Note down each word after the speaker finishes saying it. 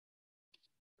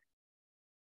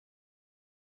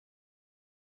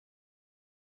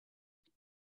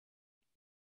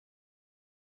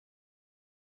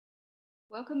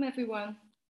Welcome, everyone.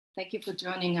 Thank you for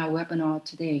joining our webinar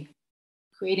today,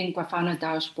 Creating Grafana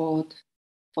Dashboard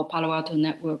for Palo Alto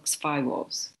Networks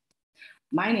Firewalls.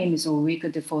 My name is Ulrika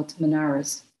Default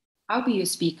Menares. I'll be your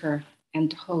speaker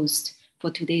and host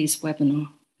for today's webinar.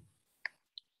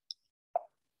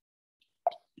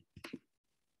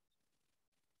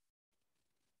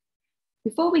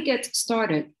 Before we get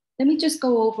started, let me just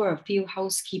go over a few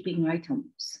housekeeping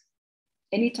items.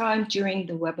 Anytime during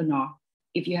the webinar,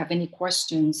 if you have any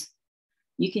questions,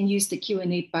 you can use the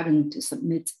Q&A button to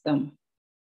submit them.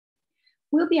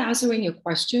 We'll be answering your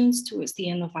questions towards the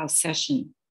end of our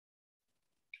session.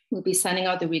 We'll be sending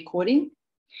out the recording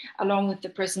along with the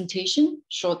presentation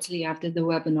shortly after the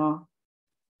webinar.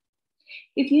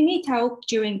 If you need help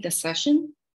during the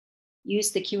session,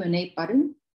 use the Q&A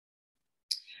button.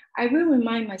 I will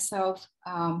remind myself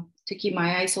to keep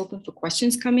my eyes open for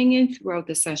questions coming in throughout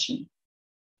the session.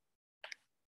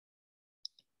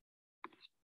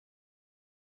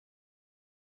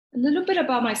 A little bit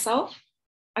about myself.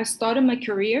 I started my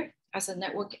career as a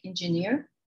network engineer.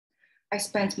 I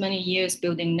spent many years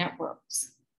building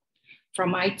networks.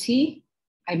 From IT,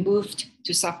 I moved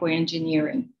to software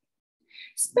engineering.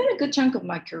 Spent a good chunk of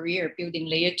my career building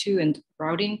layer 2 and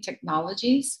routing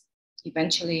technologies.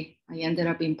 Eventually, I ended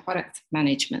up in product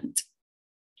management.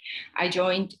 I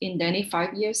joined Indeni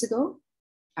 5 years ago.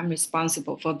 I'm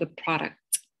responsible for the product.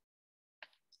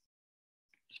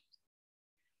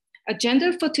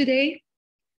 Agenda for today.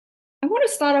 I want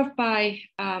to start off by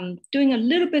doing a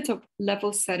little bit of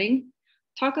level setting,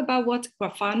 talk about what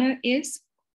Grafana is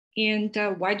and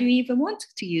why do you even want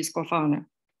to use Grafana.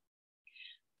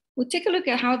 We'll take a look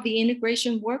at how the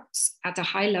integration works at a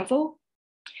high level.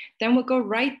 Then we'll go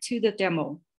right to the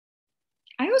demo.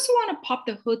 I also want to pop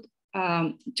the hood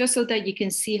just so that you can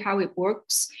see how it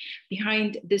works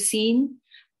behind the scene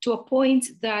to a point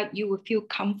that you will feel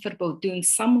comfortable doing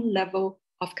some level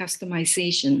of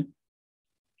customization.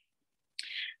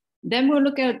 Then we'll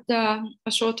look at a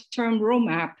short-term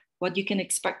roadmap, what you can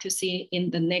expect to see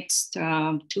in the next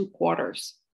 2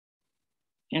 quarters.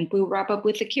 And we'll wrap up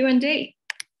with the Q&A.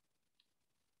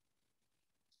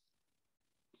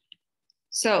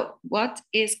 So what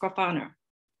is Grafana?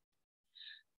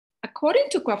 According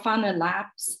to Grafana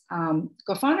Labs,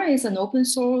 Grafana is an open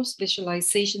source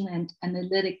visualization and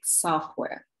analytics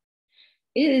software.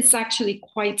 It is actually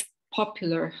quite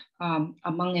popular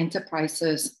among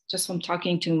enterprises, just from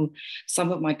talking to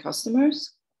some of my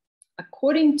customers.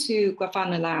 According to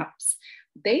Grafana Labs,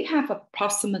 they have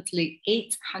approximately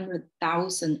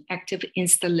 800,000 active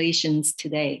installations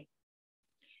today.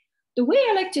 The way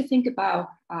I like to think about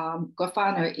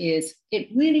Grafana is it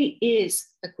really is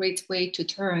a great way to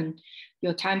turn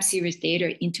your time series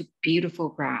data into beautiful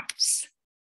graphs.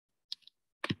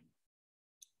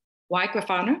 Why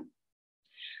Grafana?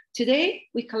 Today,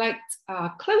 we collect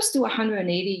close to 180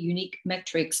 unique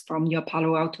metrics from your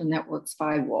Palo Alto Networks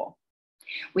firewall.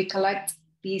 We collect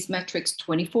these metrics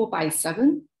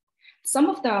 24/7. Some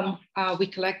of them we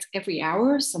collect every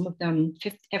hour, some of them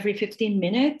every 15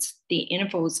 minutes. The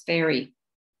intervals vary.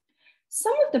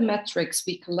 Some of the metrics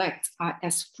we collect are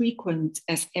as frequent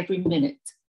as every minute.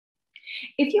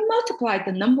 If you multiply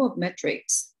the number of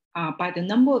metrics by the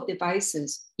number of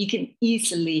devices, you can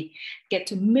easily get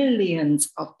to millions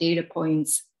of data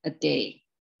points a day.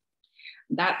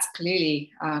 That's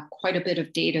clearly quite a bit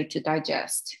of data to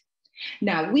digest.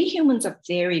 Now, we humans are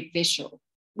very visual.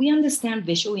 We understand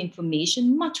visual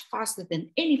information much faster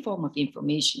than any form of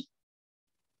information.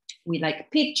 We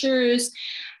like pictures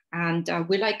and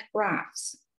we like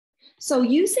graphs. So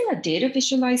using a data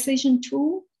visualization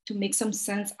tool to make some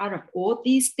sense out of all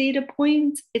these data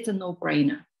points, it's a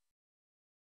no-brainer.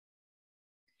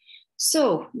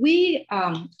 So we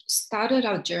started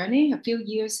our journey a few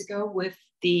years ago with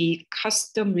the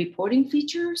custom reporting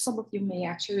feature. Some of you may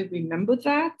actually remember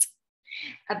that.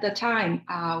 At the time,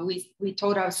 we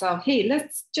told ourselves, hey,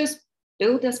 let's just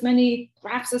build as many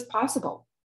graphs as possible.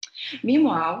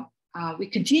 Meanwhile, we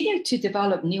continued to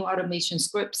develop new automation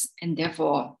scripts and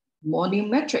therefore more new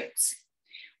metrics.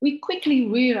 We quickly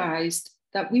realized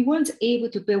that we weren't able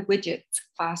to build widgets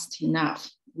fast enough.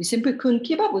 We simply couldn't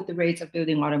keep up with the rates of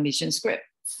building automation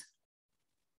scripts.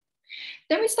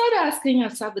 Then we started asking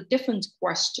ourselves a different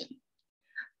question.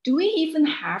 Do we even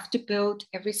have to build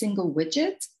every single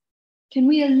widget? Can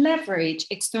we leverage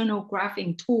external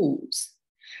graphing tools?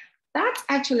 That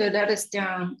actually led us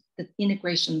down the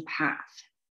integration path.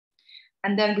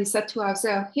 And then we said to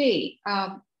ourselves, hey,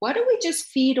 why don't we just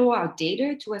feed all our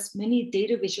data to as many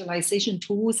data visualization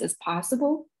tools as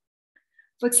possible?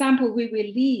 For example, we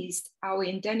released our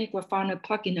Indeni Grafana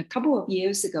plugin a couple of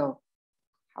years ago.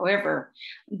 However,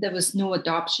 there was no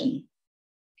adoption.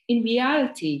 In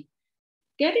reality,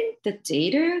 getting the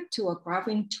data to a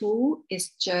graphing tool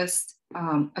is just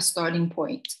a starting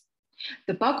point.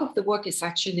 The bulk of the work is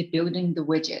actually building the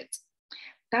widget.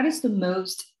 That is the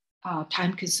most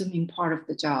time-consuming part of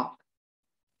the job.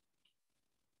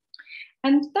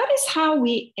 And that is how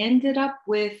we ended up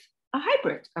with a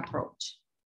hybrid approach.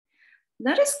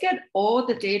 Let us get all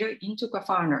the data into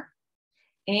Grafana,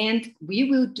 and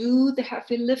we will do the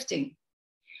heavy lifting.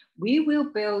 We will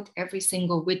build every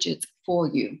single widget for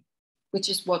you, which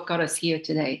is what got us here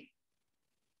today.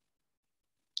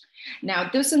 Now,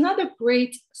 there's another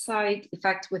great side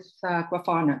effect with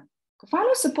Grafana.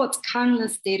 Grafana supports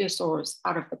countless data sources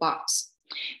out of the box.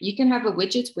 You can have a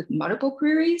widget with multiple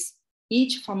queries,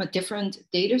 each from a different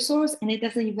data source, and it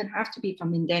doesn't even have to be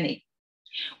from Indeni.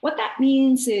 What that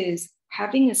means is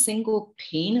having a single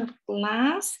pane of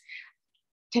glass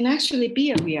can actually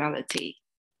be a reality.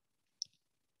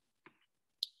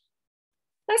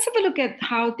 Let's have a look at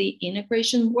how the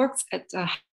integration works at a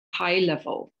high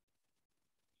level.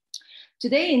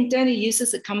 Today, Indeni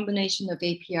uses a combination of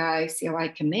API, CLI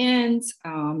commands,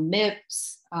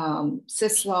 MIPS,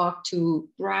 syslog to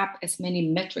grab as many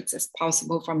metrics as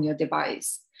possible from your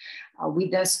device. We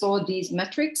then store these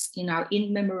metrics in our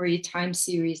in-memory time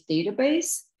series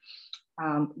database.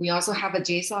 We also have a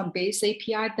JSON-based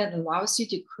API that allows you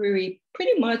to query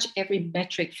pretty much every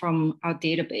metric from our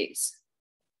database.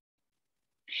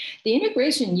 The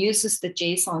integration uses the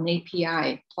JSON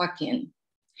API plugin.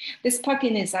 This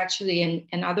plugin is actually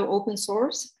another open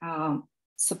source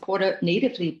supported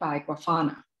natively by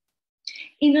Grafana.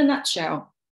 In a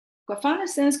nutshell, Grafana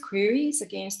sends queries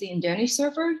against the Indeni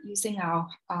server using our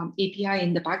API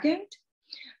in the backend.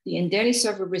 The Indeni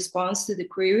server responds to the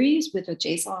queries with a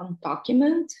JSON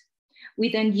document. We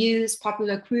then use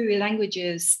popular query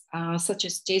languages such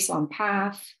as JSON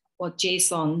path or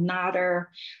JSON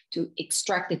natter to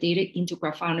extract the data into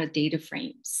Grafana data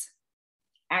frames.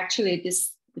 Actually,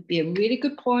 this would be a really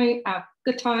good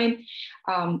time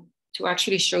to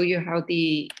actually show you how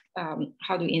the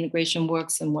integration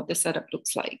works and what the setup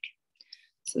looks like.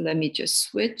 So let me just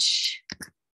switch.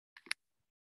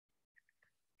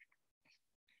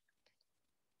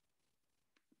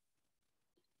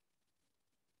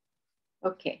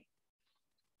 Okay.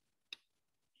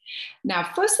 Now,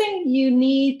 first thing you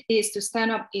need is to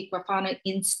stand up a Grafana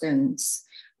instance.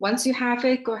 Once you have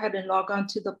it, go ahead and log on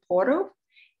to the portal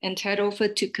and head over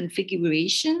to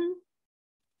configuration,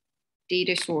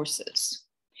 data sources.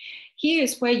 Here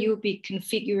is where you'll be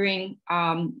configuring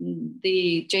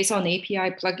the JSON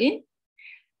API plugin.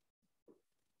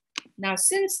 Now,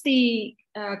 since the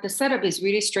setup is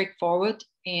really straightforward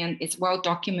and it's well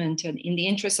documented, in the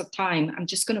interest of time, I'm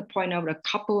just going to point out a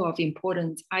couple of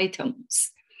important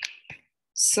items.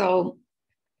 So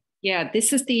yeah,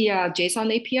 this is the JSON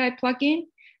API plugin,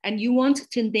 and you want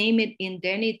to name it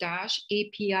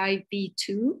Indeni-API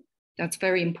v2. That's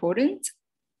very important.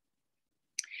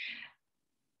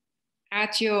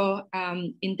 Add your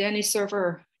Indeni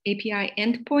server API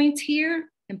endpoint here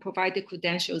and provide the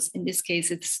credentials. In this case,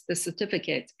 it's the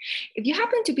certificate. If you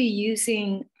happen to be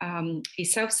using a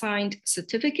self-signed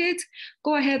certificate,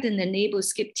 go ahead and enable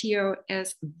skip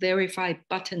TLS verify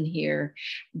button here.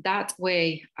 That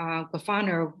way,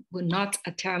 Grafana will not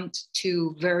attempt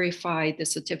to verify the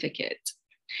certificate.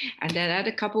 And then add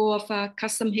a couple of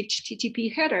custom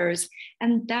HTTP headers,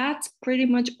 and that's pretty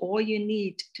much all you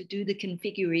need to do the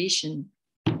configuration.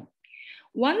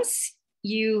 Once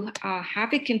you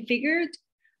have it configured,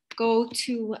 go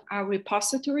to our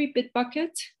repository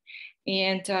Bitbucket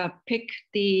and pick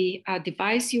the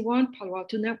device you want, Palo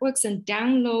Alto Networks, and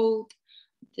download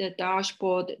the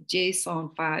dashboard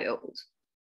JSON files.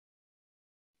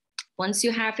 Once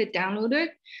you have it downloaded,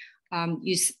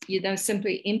 you then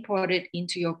simply import it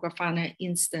into your Grafana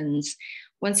instance.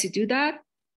 Once you do that,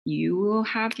 you will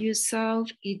have yourself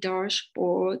a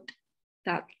dashboard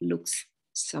that looks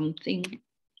something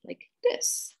like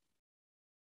this.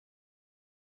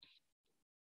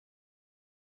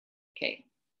 Okay.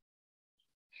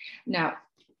 Now,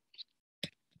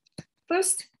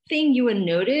 first thing you will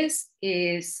notice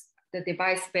is the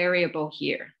device variable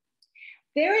here.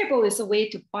 Variable is a way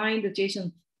to bind the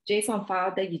JSON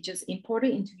file that you just imported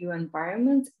into your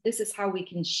environment. This is how we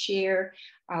can share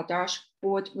our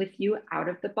dashboard with you out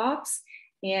of the box.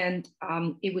 And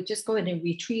it would just go ahead and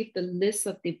retrieve the list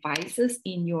of devices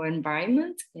in your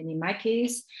environment. And in my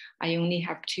case, I only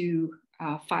have 2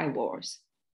 firewalls.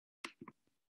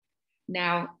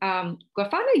 Now,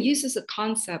 Grafana uses a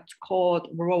concept called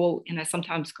role, and I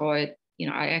sometimes call it,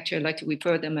 I actually like to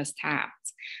refer them as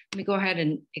tabs. Let me go ahead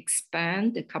and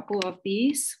expand a couple of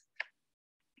these.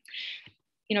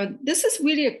 this is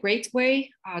really a great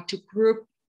way to group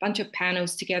a bunch of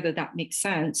panels together that make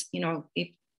sense. If,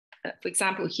 for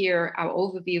example, here, our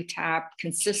overview tab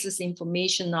consists of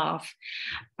information of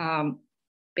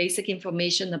basic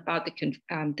information about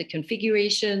the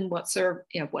configuration, what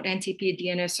NTP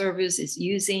DNS service is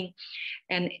using.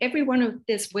 And every one of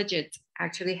these widgets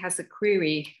actually has a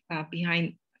query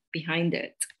behind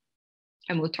it.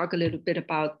 And we'll talk a little bit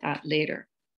about that later.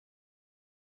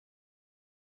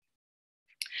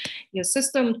 Your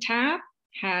system tab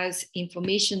has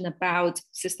information about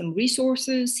system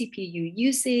resources, CPU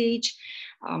usage,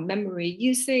 memory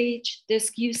usage,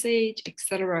 disk usage,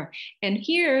 etc. And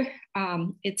here,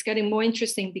 it's getting more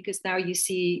interesting because now you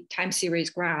see time series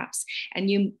graphs.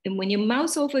 And when you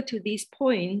mouse over to these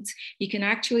points, you can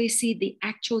actually see the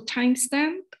actual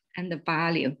timestamp and the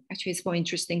value. Actually, it's more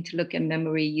interesting to look at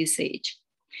memory usage.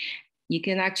 You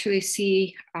can actually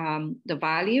see the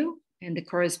value and the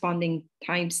corresponding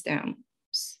timestamps.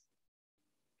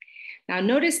 Now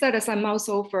notice that as I mouse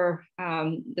over,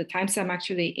 the timestamp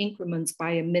actually increments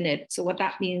by a minute. So what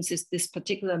that means is this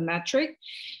particular metric,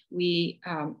 we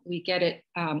get it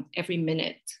every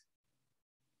minute.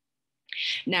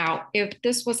 Now, if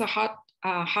this was a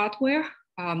hardware,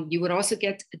 you would also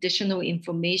get additional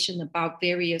information about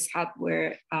various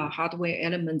hardware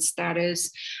element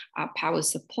status, power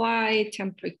supply,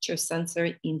 temperature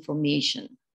sensor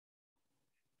information.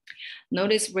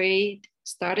 Notice RAID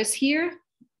status here.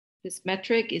 This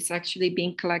metric is actually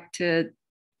being collected,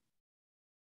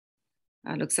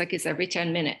 looks like it's every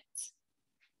 10 minutes.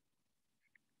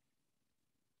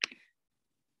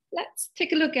 Let's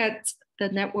take a look at the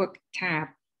network tab.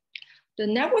 The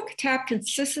network tab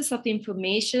consists of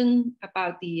information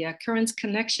about the current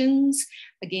connections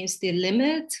against the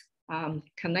limit,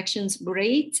 connections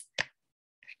rate,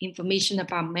 information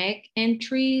about MAC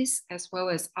entries, as well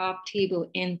as op table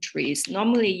entries.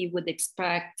 Normally, you would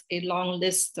expect a long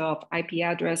list of IP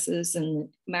addresses and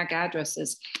MAC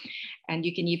addresses, and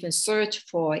you can even search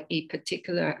for a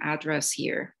particular address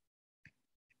here.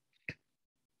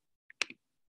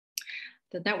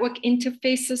 The network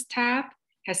interfaces tab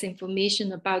has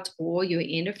information about all your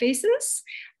interfaces,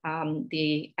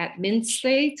 the admin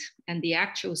state and the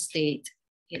actual state.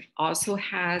 It also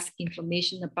has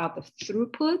information about the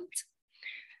throughput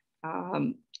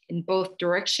in both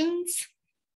directions,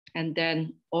 and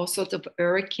then all sorts of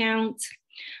error count,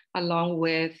 along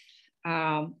with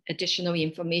additional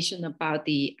information about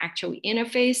the actual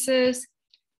interfaces,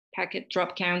 packet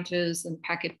drop counters, and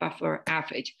packet buffer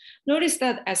average. Notice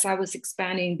that as I was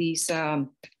expanding these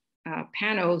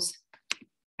panels,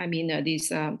 these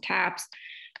tabs,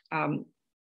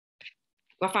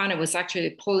 Grafana was actually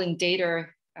pulling data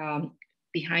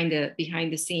behind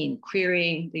the scene,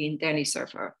 querying the Indeni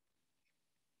server.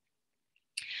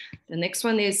 The next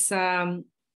one is high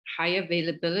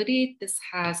availability. This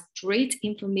has great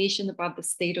information about the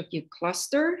state of your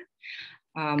cluster,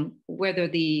 whether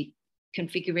the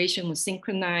configuration was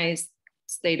synchronized,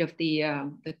 state of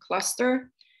the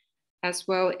cluster, as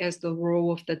well as the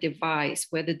role of the device,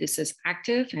 whether this is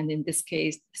active, and in this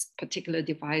case, this particular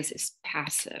device is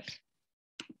passive.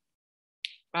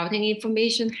 Routing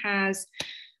information has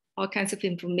all kinds of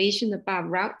information about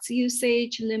routes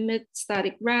usage, limit,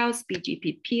 static routes,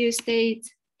 BGP peer state.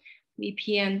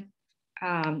 VPN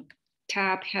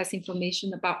tab has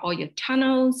information about all your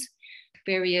tunnels,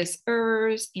 various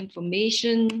errors,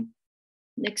 information.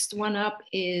 Next one up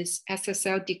is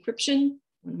SSL decryption,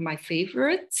 one of my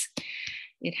favorites.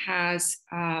 It has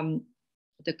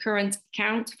the current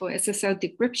count for SSL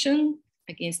decryption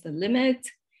against the limit,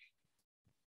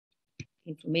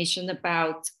 information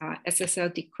about SSL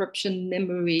decryption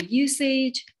memory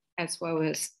usage, as well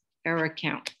as error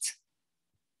count.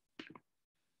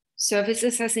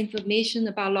 Services has information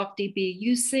about LogDB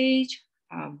usage,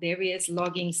 various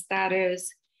logging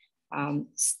status,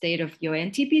 state of your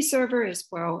NTP server, as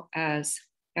well as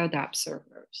LDAP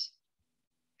servers.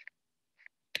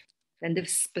 And the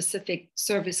specific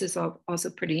services are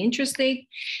also pretty interesting.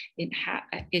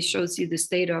 It shows you the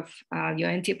state of your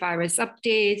antivirus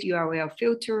updates, URL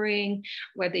filtering,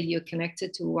 whether you're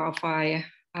connected to Wildfire,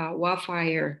 the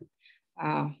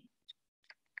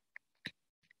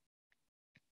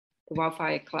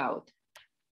Wildfire cloud.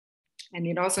 And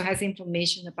it also has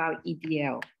information about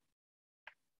EDL.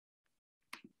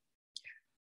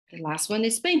 The last one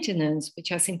is maintenance, which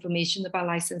has information about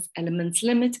license elements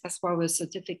limits, as well as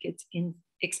certificates in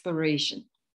expiration.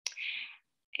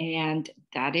 And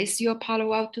that is your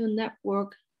Palo Alto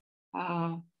network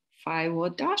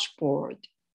firewall dashboard.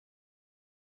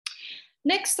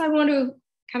 Next, I want to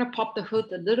kind of pop the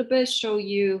hood a little bit, show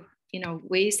you,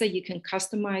 ways that you can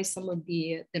customize some of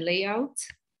the layouts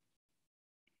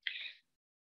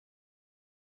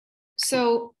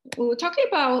So we were talking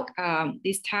about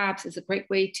these tabs is a great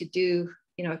way to do,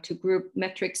 to group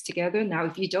metrics together. Now,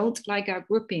 if you don't like our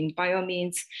grouping, by all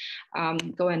means,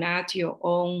 go and add your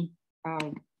own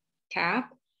tab.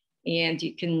 And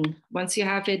you can, once you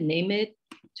have it, name it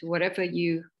to whatever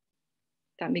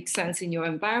that makes sense in your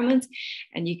environment.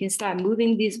 And you can start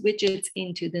moving these widgets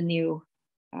into the new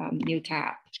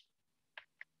tab.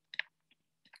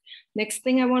 Next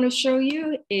thing I want to show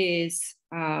you is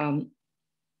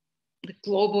the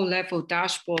global level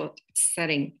dashboard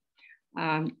setting.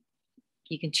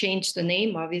 You can change the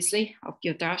name, obviously, of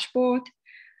your dashboard.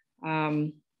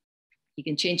 You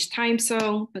can change time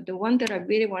zone, but the one that I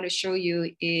really want to show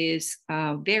you is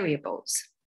variables.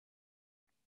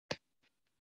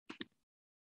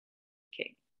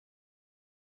 Okay.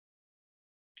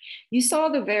 You saw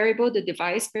the variable, the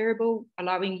device variable,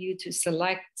 allowing you to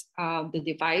select the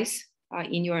device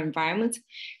in your environment.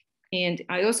 And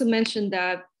I also mentioned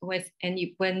that when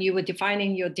you were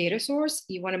defining your data source,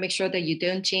 you want to make sure that you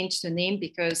don't change the name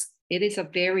because it is a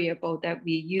variable that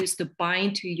we use to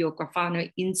bind to your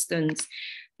Grafana instance,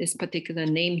 this particular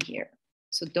name here.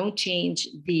 So don't change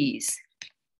these.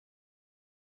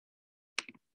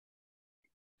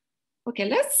 Okay,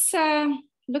 let's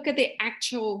look at the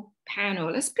actual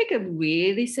panel. Let's pick a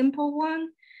really simple one.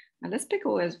 And let's pick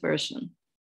OS version.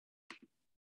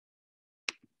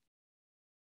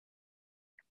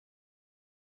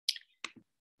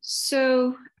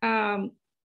 So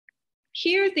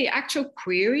here's the actual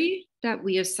query that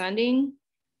we are sending.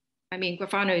 I mean,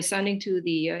 Grafana is sending to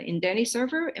the Indeni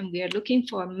server, and we are looking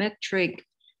for a metric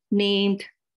named,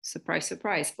 surprise,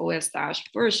 surprise,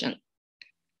 OS-version.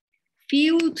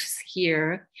 Fields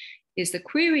here is the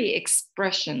query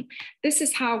expression. This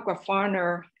is how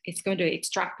Grafana is going to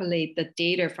extrapolate the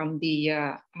data from the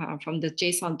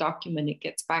JSON document it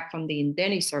gets back from the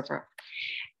Indeni server,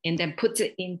 and then puts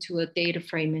it into a data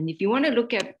frame. And if you want to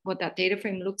look at what that data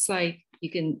frame looks like,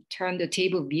 you can turn the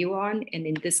table view on. And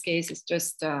in this case, it's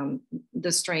just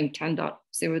the string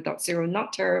 10.0.0,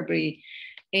 not terribly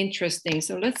interesting.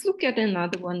 So let's look at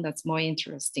another one that's more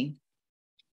interesting.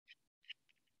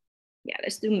 Yeah,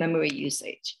 let's do memory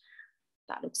usage.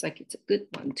 That looks like it's a good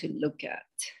one to look at.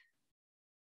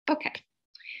 Okay.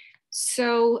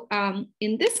 So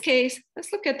in this case,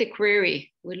 let's look at the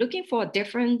query. We're looking for a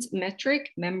different metric,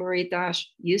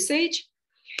 memory-usage.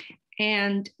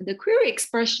 And the query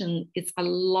expression is a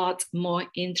lot more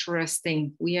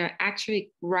interesting. We are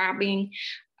actually grabbing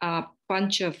a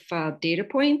bunch of data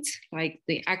points, like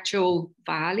the actual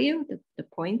value, the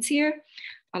points here,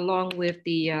 along with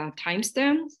the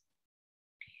timestamps.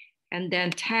 And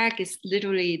then tag is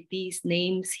literally these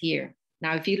names here.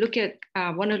 Now, if you look at,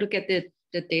 want to look at the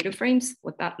data frames,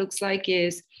 what that looks like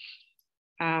is,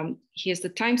 here's the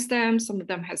timestamp. Some of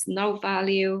them has no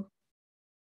value.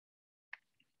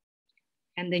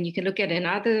 And then you can look at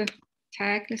another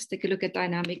tag. Let's take a look at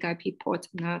dynamic IP port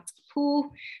NAT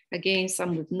pool. Again,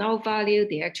 some with no value,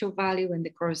 the actual value, and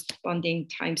the corresponding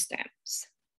timestamps.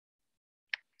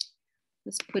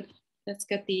 Let's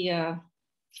get the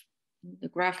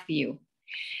graph view.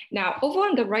 Now, over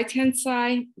on the right-hand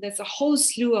side, there's a whole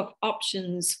slew of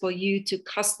options for you to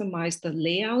customize the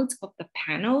layout of the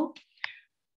panel.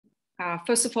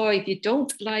 First of all, if you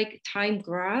don't like time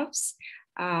graphs,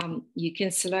 you can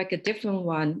select a different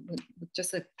one with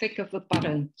just a click of a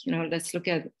button. Let's look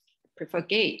at preferred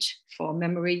gauge for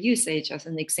memory usage as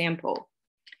an example.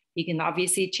 You can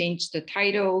obviously change the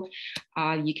title.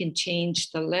 You can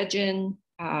change the legend,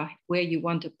 where you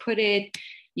want to put it.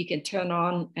 You can turn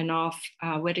on and off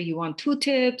whether you want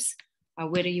tooltips,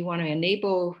 whether you want to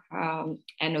enable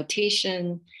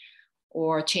annotation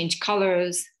or change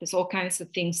colors. There's all kinds of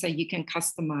things that you can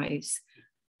customize,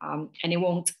 and it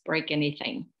won't break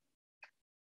anything.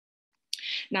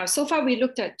 Now, so far we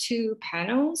looked at 2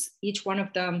 panels. Each one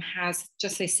of them has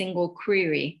just a single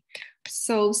query.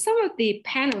 So some of the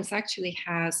panels actually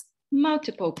has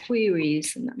multiple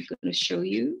queries, and I'm going to show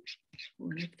you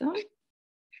one of them.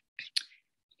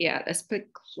 Yeah, let's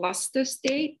put cluster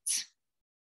state.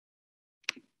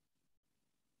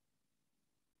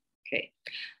 Okay,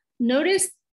 notice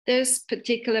this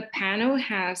particular panel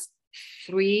has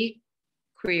 3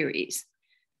 queries.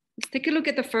 Let's take a look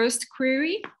at the first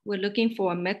query. We're looking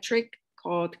for a metric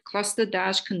called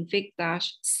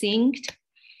cluster-config-synced.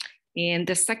 And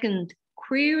the second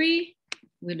query,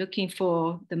 we're looking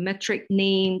for the metric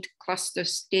named cluster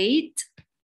state.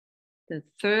 The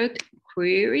third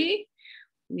query,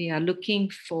 we are looking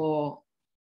for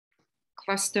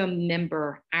cluster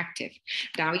member active.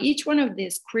 Now, each one of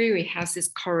these query has this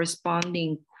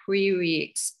corresponding query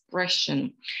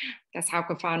expression. That's how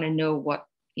Grafana know what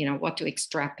what to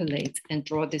extrapolate and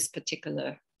draw this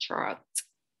particular chart.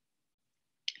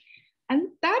 And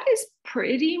that is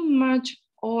pretty much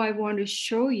all I want to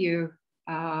show you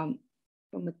from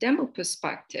a demo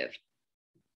perspective.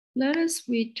 Let us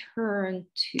return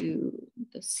to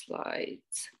the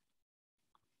slides.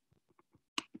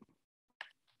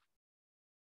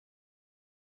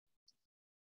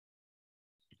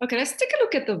 Okay, let's take a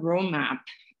look at the roadmap.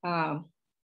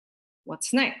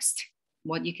 What's next?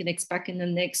 What you can expect in the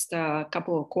next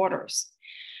couple of quarters.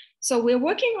 So we're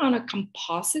working on a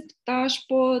composite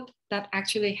dashboard that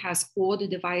actually has all the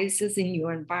devices in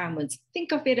your environment.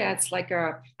 Think of it as like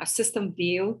a system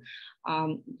view,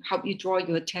 help you draw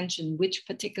your attention, which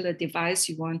particular device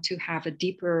you want to have a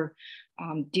deeper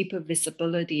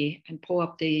visibility and pull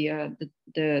up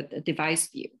the device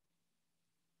view.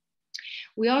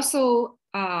 We also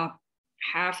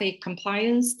have a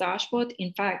compliance dashboard.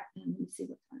 In fact, let me see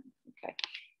what time. Okay,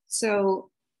 so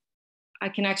I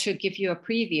can actually give you a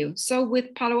preview. So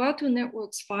with Palo Alto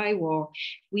Networks firewall,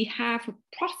 we have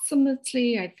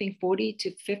approximately, I think, 40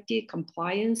 to 50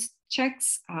 compliance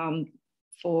checks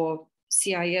for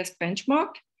CIS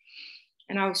benchmark.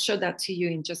 And I'll show that to you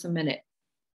in just a minute.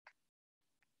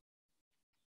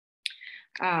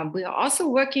 We are also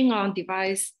working on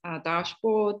device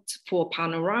dashboard for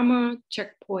Panorama,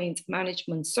 Checkpoint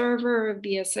Management Server,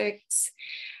 VSX,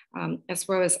 as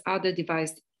well as other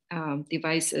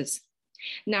devices.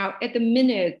 Now, at the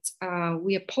minute,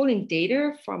 we are pulling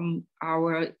data from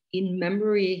our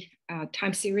in-memory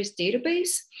time series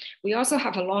database. We also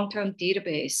have a long-term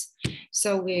database.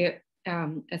 So we're,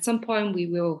 at some point, we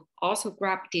will also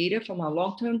grab data from our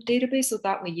long-term database so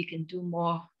that way you can do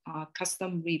more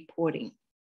custom reporting.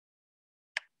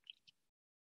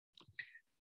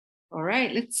 All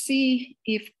right, let's see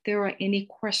if there are any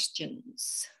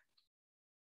questions.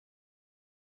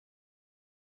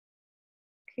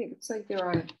 Okay, looks like there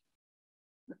are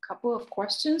a couple of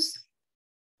questions.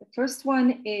 The first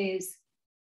one is,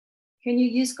 can you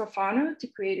use Grafana to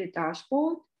create a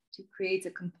dashboard to create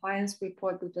a compliance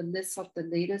report with a list of the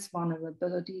latest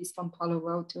vulnerabilities from Palo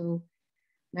Alto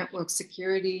network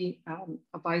security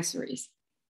advisories?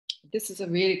 This is a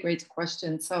really great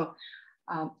question. So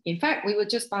in fact, we were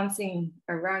just bouncing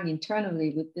around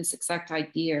internally with this exact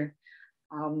idea.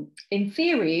 In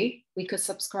theory, we could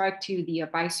subscribe to the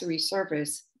advisory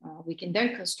service. We can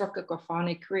then construct a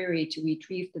Grafana query to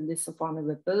retrieve the list of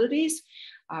vulnerabilities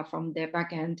from their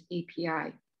backend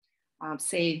API.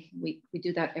 Say we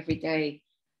do that every day.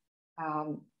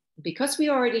 Because we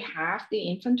already have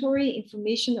the inventory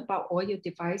information about all your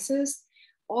devices,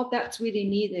 all that's really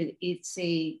needed is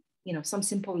some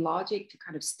simple logic to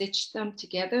kind of stitch them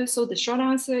together. So the short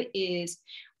answer is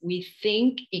we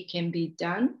think it can be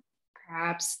done.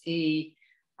 Perhaps a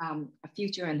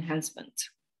future enhancement.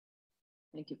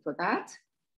 Thank you for that.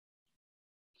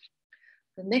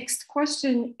 The next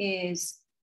question is,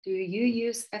 do you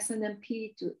use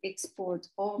SNMP to export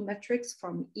all metrics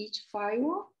from each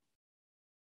firewall?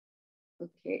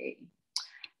 Okay.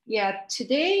 Yeah,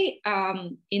 today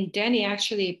Indeni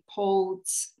actually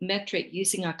pulls metric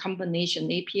using a combination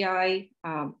API,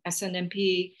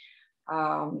 SNMP,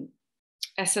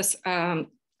 SSH,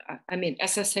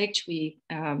 we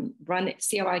run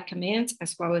CLI commands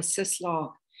as well as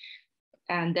syslog.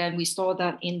 And then we store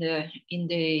that in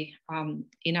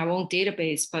our own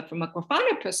database. But from a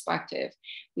Grafana perspective,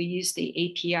 we use the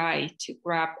API to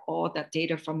grab all that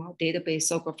data from our database,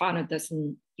 so Grafana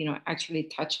doesn't, actually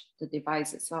touch the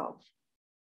device itself.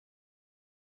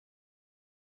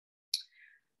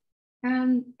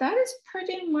 And that is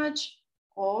pretty much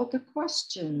all the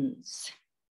questions.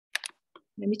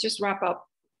 Let me just wrap up.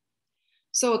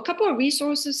 So a couple of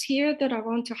resources here that I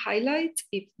want to highlight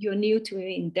if you're new to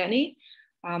Indeni.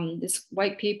 This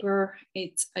white paper,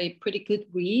 it's a pretty good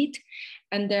read.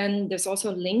 And then there's also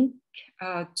a link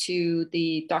to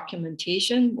the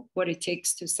documentation, what it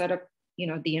takes to set up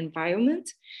the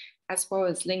environment, as well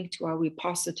as link to our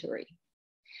repository.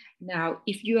 Now,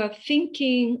 if you are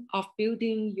thinking of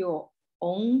building your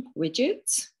own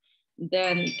widgets,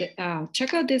 then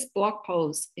check out this blog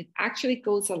post. It actually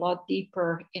goes a lot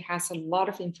deeper. It has a lot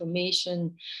of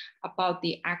information about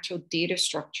the actual data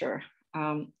structure.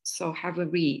 So have a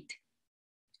read.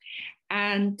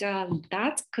 And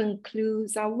that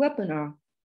concludes our webinar.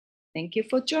 Thank you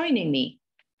for joining me.